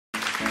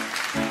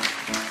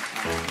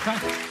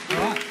Okay.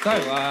 All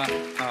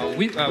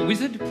right. So,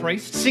 wizard,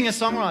 priest...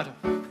 Singer-songwriter.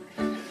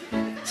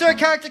 Is there a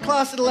character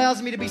class that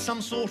allows me to be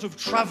some sort of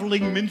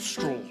travelling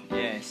minstrel?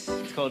 Yes,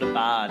 it's called a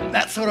bard.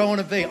 That's what I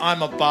want to be.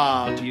 I'm a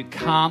bard. You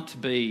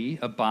can't be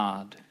a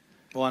bard.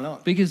 Why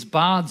not? Because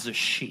bards are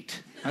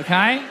shit,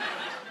 okay?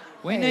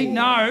 We need...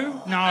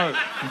 No.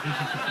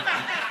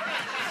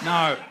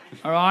 No,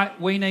 all right?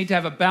 We need to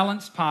have a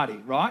balanced party,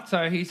 right?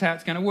 So here's how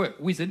it's going to work.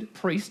 Wizard,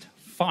 priest,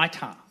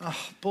 fighter.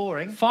 Oh,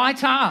 boring.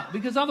 Fighter,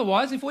 because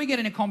otherwise, if we get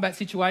in a combat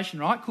situation,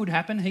 right, could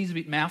happen, he's a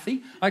bit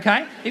mouthy,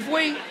 okay? If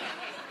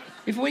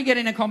we get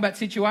in a combat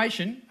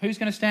situation, who's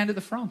going to stand at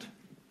the front?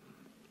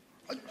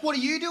 What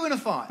do you do in a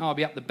fight? Oh, I'll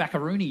be up the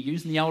backaroony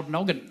using the old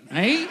noggin,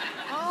 eh?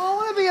 I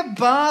want to be a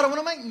bard. I want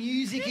to make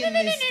music in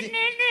this...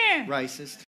 Racist.